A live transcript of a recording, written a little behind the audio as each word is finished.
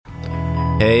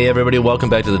Hey everybody, welcome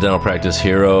back to the Dental Practice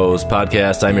Heroes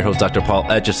podcast. I'm your host, Dr. Paul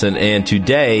Etchison, and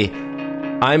today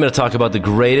I'm going to talk about the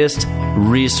greatest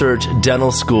research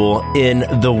dental school in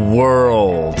the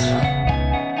world.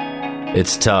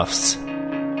 It's Tufts.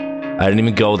 I didn't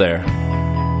even go there.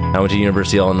 I went to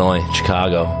University of Illinois,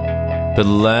 Chicago. But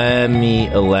let me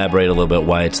elaborate a little bit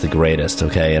why it's the greatest,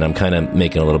 okay? And I'm kind of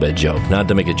making a little bit of joke. Not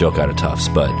to make a joke out of Tufts,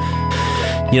 but,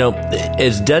 you know,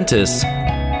 as dentists,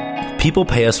 people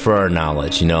pay us for our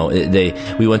knowledge. You know,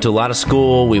 we went to a lot of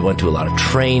school, we went to a lot of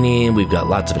training, we've got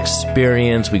lots of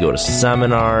experience, we go to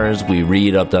seminars, we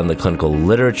read up on the clinical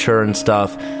literature and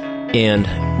stuff,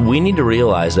 and we need to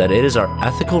realize that it is our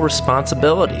ethical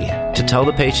responsibility to tell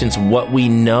the patients what we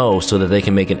know so that they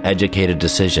can make an educated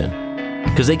decision.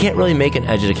 Because they can't really make an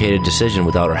educated decision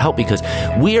without our help, because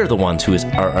we are the ones who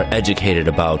are educated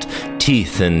about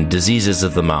teeth and diseases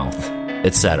of the mouth,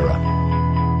 etc.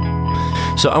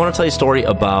 So I want to tell you a story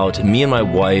about me and my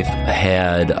wife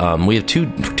we have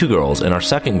two girls, and our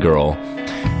second girl,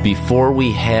 before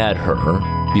we tried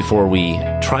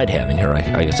having her,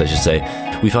 I guess I should say,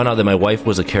 we found out that my wife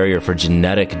was a carrier for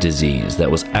genetic disease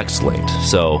that was X-linked.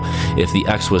 So if the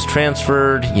X was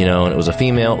transferred, you know, and it was a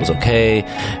female, it was okay.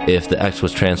 If the X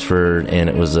was transferred and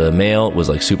it was a male, it was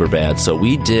like super bad. So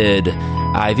we did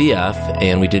IVF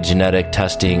and we did genetic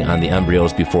testing on the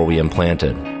embryos before we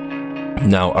implanted.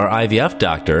 Now, our IVF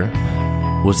doctor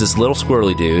was this little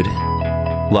squirrely dude.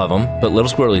 Love him, but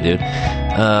little squirrely dude.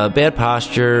 Bad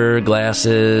posture,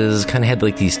 glasses, kind of had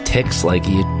like these tics, like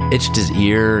he itched his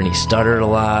ear and he stuttered a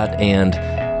lot, and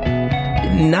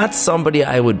not somebody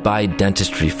I would buy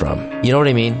dentistry from. You know what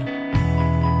I mean?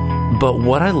 But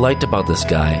what I liked about this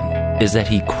guy is that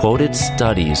he quoted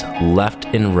studies left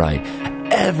and right.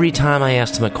 Every time I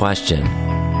asked him a question,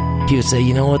 he would say,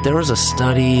 you know what, there was a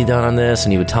study done on this,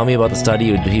 and he would tell me about the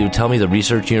study. He would tell me the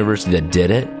research university that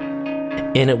did it.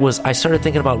 And I started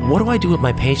thinking about, what do I do with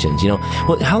my patients? You know,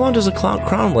 well, how long does a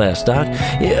crown last, doc?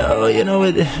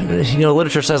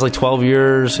 Literature says like 12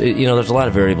 years. There's a lot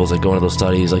of variables that go into those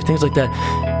studies, like things like that.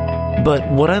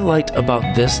 But what I liked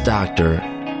about this doctor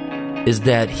is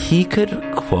that he could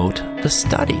quote the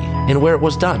study and where it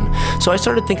was done. So I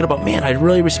started thinking about, man, I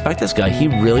really respect this guy. He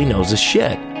really knows his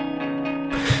shit.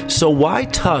 So why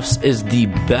Tufts is the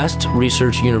best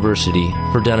research university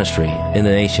for dentistry in the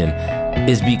nation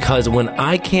is because when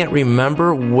I can't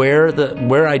remember where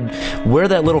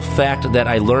that little fact that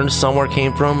I learned somewhere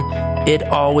came from, it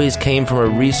always came from a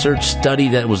research study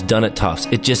that was done at Tufts.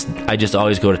 I just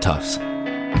always go to Tufts.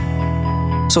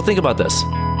 So think about this.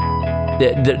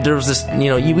 There was this,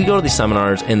 we go to these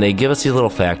seminars and they give us these little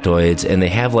factoids and they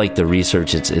have like the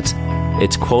research.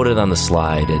 It's quoted on the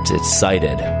slide. It's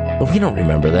cited. But we don't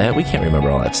remember that. We can't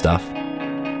remember all that stuff.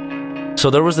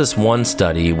 So there was this one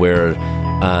study where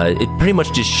it pretty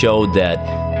much just showed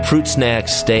that fruit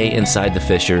snacks stay inside the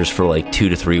fissures for like 2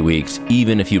 to 3 weeks,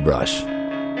 even if you brush.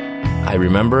 I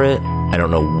remember it. I don't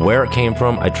know where it came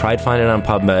from. I tried finding it on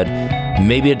PubMed.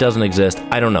 Maybe it doesn't exist.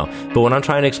 I don't know. But when I'm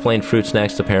trying to explain fruit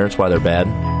snacks to parents why they're bad,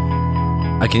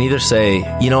 I can either say,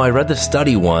 I read this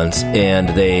study once and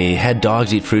they had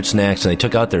dogs eat fruit snacks and they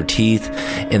took out their teeth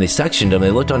and they sectioned them. They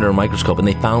looked under a microscope and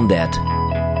they found that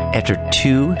after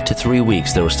 2 to 3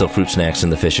 weeks, there were still fruit snacks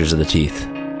in the fissures of the teeth.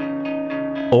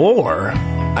 Or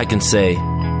I can say,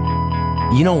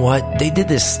 you know what? They did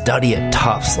this study at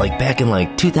Tufts, like back in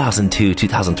like 2002,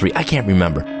 2003. I can't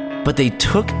remember. But they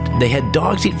had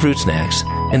dogs eat fruit snacks,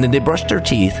 and then they brushed their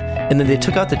teeth, and then they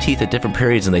took out the teeth at different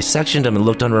periods, and they sectioned them and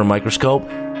looked under a microscope,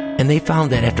 and they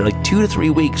found that after like 2 to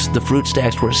 3 weeks, the fruit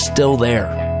snacks were still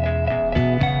there.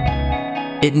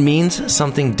 It means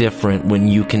something different when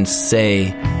you can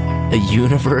say a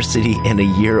university and a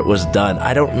year it was done.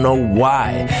 I don't know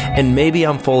why, and maybe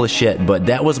I'm full of shit, but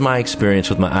that was my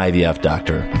experience with my IVF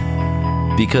doctor.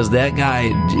 Because that guy,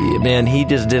 man, he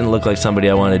just didn't look like somebody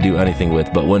I want to do anything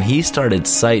with. But when he started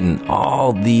citing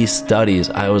all these studies,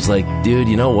 I was like, dude,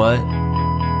 you know what?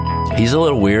 He's a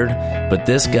little weird, but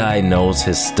this guy knows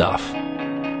his stuff.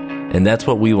 And that's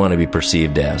what we want to be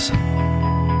perceived as.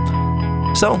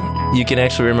 So, you can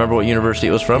actually remember what university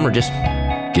it was from, or just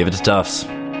give it to Tufts.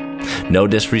 No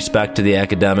disrespect to the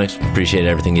academics. Appreciate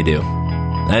everything you do.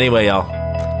 Anyway, y'all.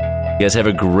 You guys have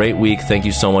a great week. Thank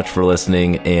you so much for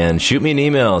listening, and shoot me an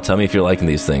email. Tell me if you're liking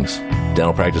these things.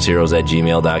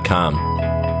 dentalpracticeheroes@gmail.com.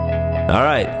 All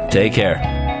right, take care.